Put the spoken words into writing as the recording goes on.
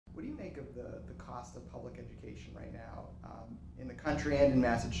What do you make of the cost of public education right now in the country and in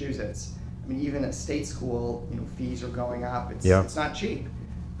Massachusetts? I mean, even at state school, fees are going up. It's not cheap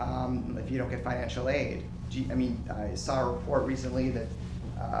if you don't get financial aid. I saw a report recently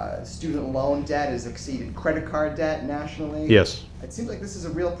that student loan debt has exceeded credit card debt nationally. Yes. It seems like this is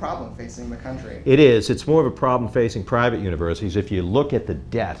a real problem facing the country. It is. It's more of a problem facing private universities. If you look at the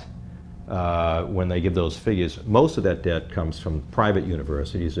debt, when they give those figures, most of that debt comes from private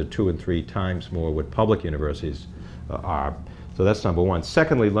universities at 2 and 3 times more what public universities are. So that's number one.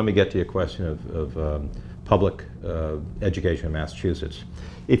 Secondly, let me get to your question of public education in Massachusetts.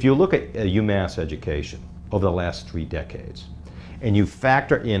 If you look at UMass education over the last 3 decades, and you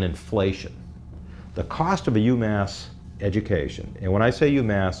factor in inflation, the cost of a UMass education, and when I say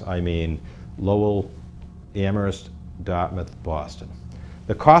UMass, I mean Lowell, Amherst, Dartmouth, Boston.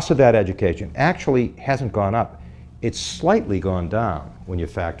 The cost of that education actually hasn't gone up. It's slightly gone down when you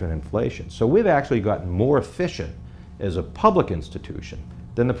factor in inflation. So we've actually gotten more efficient as a public institution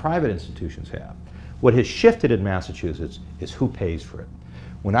than the private institutions have. What has shifted in Massachusetts is who pays for it.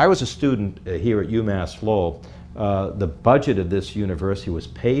 When I was a student here at UMass Lowell, the budget of this university was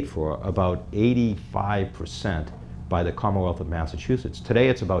paid for about 85% by the Commonwealth of Massachusetts. Today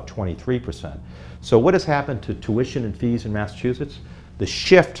it's about 23%. So what has happened to tuition and fees in Massachusetts? The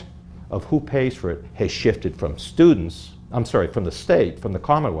shift of who pays for it has shifted from from the state, from the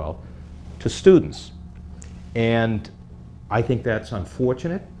Commonwealth, to students. And I think that's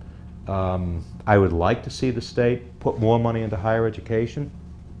unfortunate. I would like to see the state put more money into higher education.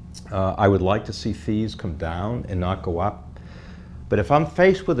 I would like to see fees come down and not go up. But if I'm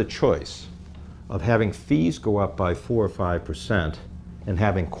faced with a choice of having fees go up by 4 or 5% and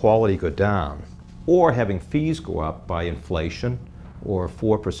having quality go down, or having fees go up by inflation or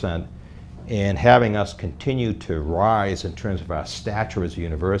 4%, and having us continue to rise in terms of our stature as a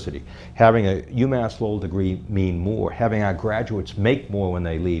university, having a UMass Lowell degree mean more, having our graduates make more when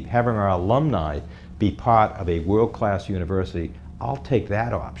they leave, having our alumni be part of a world-class university, I'll take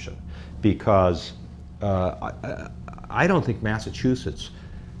that option, because I don't think Massachusetts,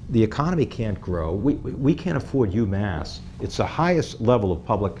 the economy can't grow. We can't afford UMass. It's the highest level of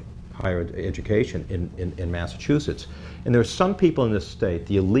public higher education in Massachusetts. And there are some people in this state,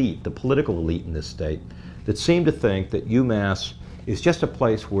 the elite, the political elite in this state, that seem to think that UMass is just a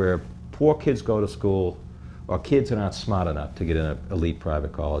place where poor kids go to school or kids are not smart enough to get into elite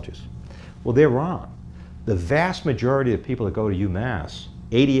private colleges. Well, they're wrong. The vast majority of people that go to UMass,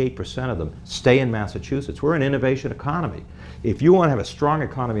 88% of them, stay in Massachusetts. We're an innovation economy. If you want to have a strong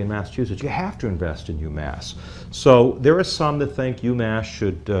economy in Massachusetts, you have to invest in UMass. So there are some that think UMass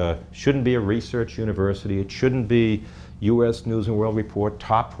shouldn't be a research university. It shouldn't be U.S. News and World Report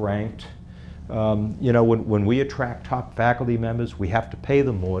top ranked. When we attract top faculty members, we have to pay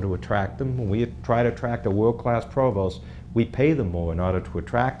them more to attract them. When we try to attract a world-class provost, we pay them more in order to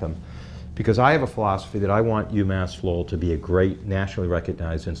attract them. Because I have a philosophy that I want UMass Lowell to be a great nationally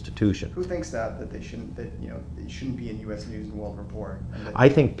recognized institution. Who thinks that they shouldn't it shouldn't be in U.S. News and World Report? I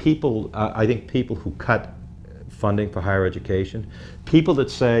think people who cut funding for higher education, people that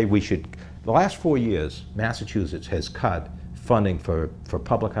say we should. The last 4 years, Massachusetts has cut funding for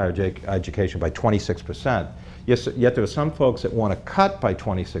public higher education by 26%. Yet there are some folks that want to cut by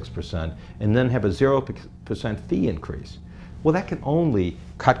 26% and then have a 0% fee increase. Well, that can only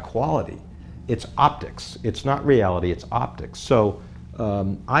cut quality. It's optics. It's not reality, it's optics. So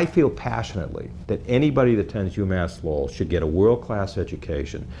I feel passionately that anybody that attends UMass Lowell should get a world-class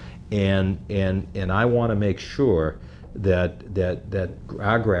education. And I want to make sure that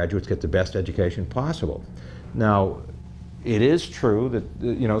our graduates get the best education possible. Now, it is true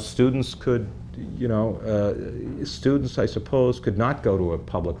that students could, students I suppose could not go to a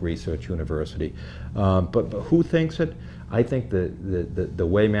public research university, but who thinks it? I think the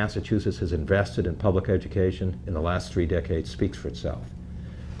way Massachusetts has invested in public education in the last 3 decades speaks for itself.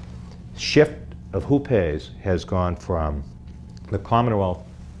 Shift of who pays has gone from the Commonwealth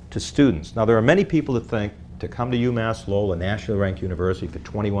to students. Now, there are many people that think to come to UMass Lowell, a nationally ranked university, for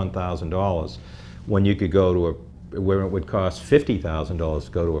 $21,000 when you could go to where it would cost $50,000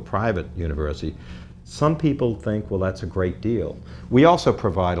 to go to a private university. Some people think, well, that's a great deal. We also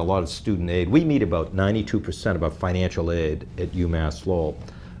provide a lot of student aid. We meet about 92% of our financial aid at UMass Lowell.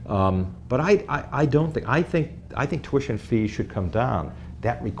 But I don't think, I think tuition fees should come down.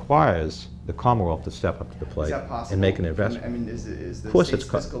 That requires the Commonwealth to step up to the plate and make an investment. I mean, is the state's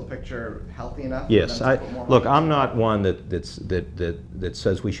fiscal picture healthy enough? Yes. Look, I'm not one that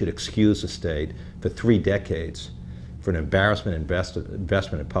says we should excuse the state for 3 decades for an investment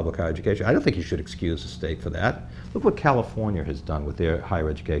in public higher education. I don't think you should excuse the state for that. Look what California has done with their higher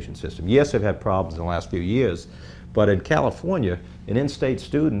education system. Yes, they've had problems in the last few years, but in California, an in-state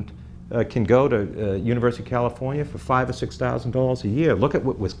student can go to University of California for $5,000 or $6,000 a year. Look at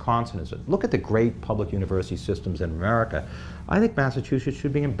what Wisconsin is. Look at the great public university systems in America. I think Massachusetts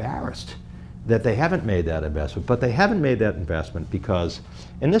should be embarrassed that they haven't made that investment. But they haven't made that investment because,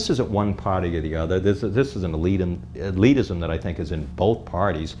 and this isn't one party or the other, this is an elitism that I think is in both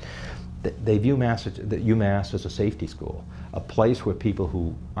parties. They view UMass as a safety school, a place where people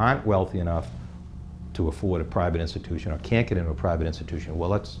who aren't wealthy enough to afford a private institution or can't get into a private institution, well,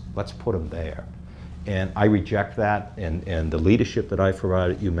 let's put them there. And I reject that, and the leadership that I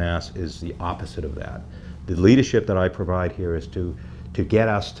provide at UMass is the opposite of that. The leadership that I provide here is to get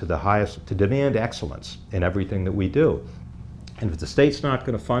us to the highest, to demand excellence in everything that we do. And if the state's not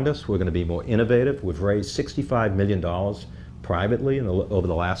going to fund us, we're going to be more innovative. We've raised $65 million privately over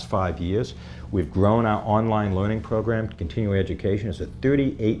the last 5 years. We've grown our online learning program, continuing education. It's a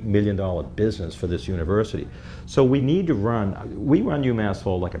 $38 million business for this university. So we need to we run UMass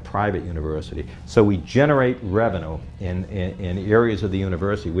Lowell like a private university. So we generate revenue in areas of the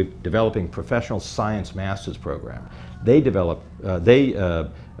university. We're developing professional science master's program. They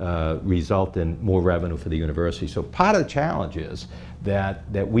result in more revenue for the university. So part of the challenge is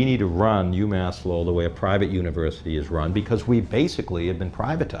that we need to run UMass Lowell the way a private university is run, because we basically have been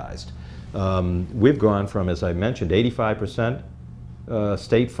privatized. We've gone from, as I mentioned, 85%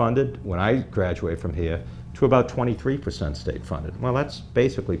 state funded when I graduated from here to about 23% state funded. Well, that's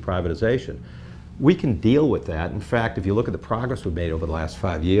basically privatization. We can deal with that. In fact, if you look at the progress we've made over the last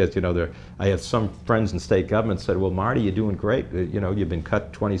 5 years, I have some friends in state government said, well, Marty, you're doing great. You've been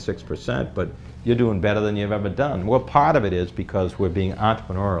cut 26%, but you're doing better than you've ever done. Well, part of it is because we're being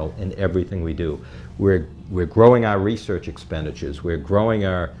entrepreneurial in everything we do. We're growing our research expenditures. We're growing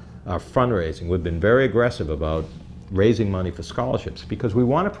our fundraising. We've been very aggressive about raising money for scholarships because we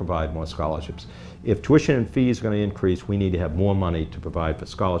want to provide more scholarships. If tuition and fees are going to increase, we need to have more money to provide for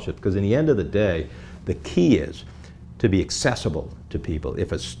scholarships, because in the end of the day, the key is to be accessible to people.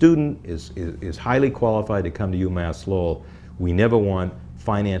 If a student is highly qualified to come to UMass Lowell, we never want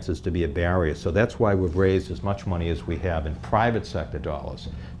finances to be a barrier. So that's why we've raised as much money as we have in private sector dollars.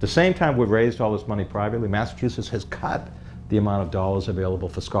 At the same time we've raised all this money privately, Massachusetts has cut the amount of dollars available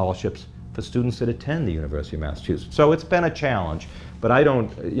for scholarships for students that attend the University of Massachusetts. So it's been a challenge, but I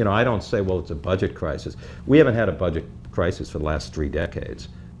don't say, well, it's a budget crisis. We haven't had a budget crisis for the last 3 decades,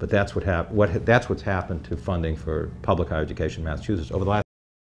 but that's what's happened to funding for public higher education in Massachusetts over the last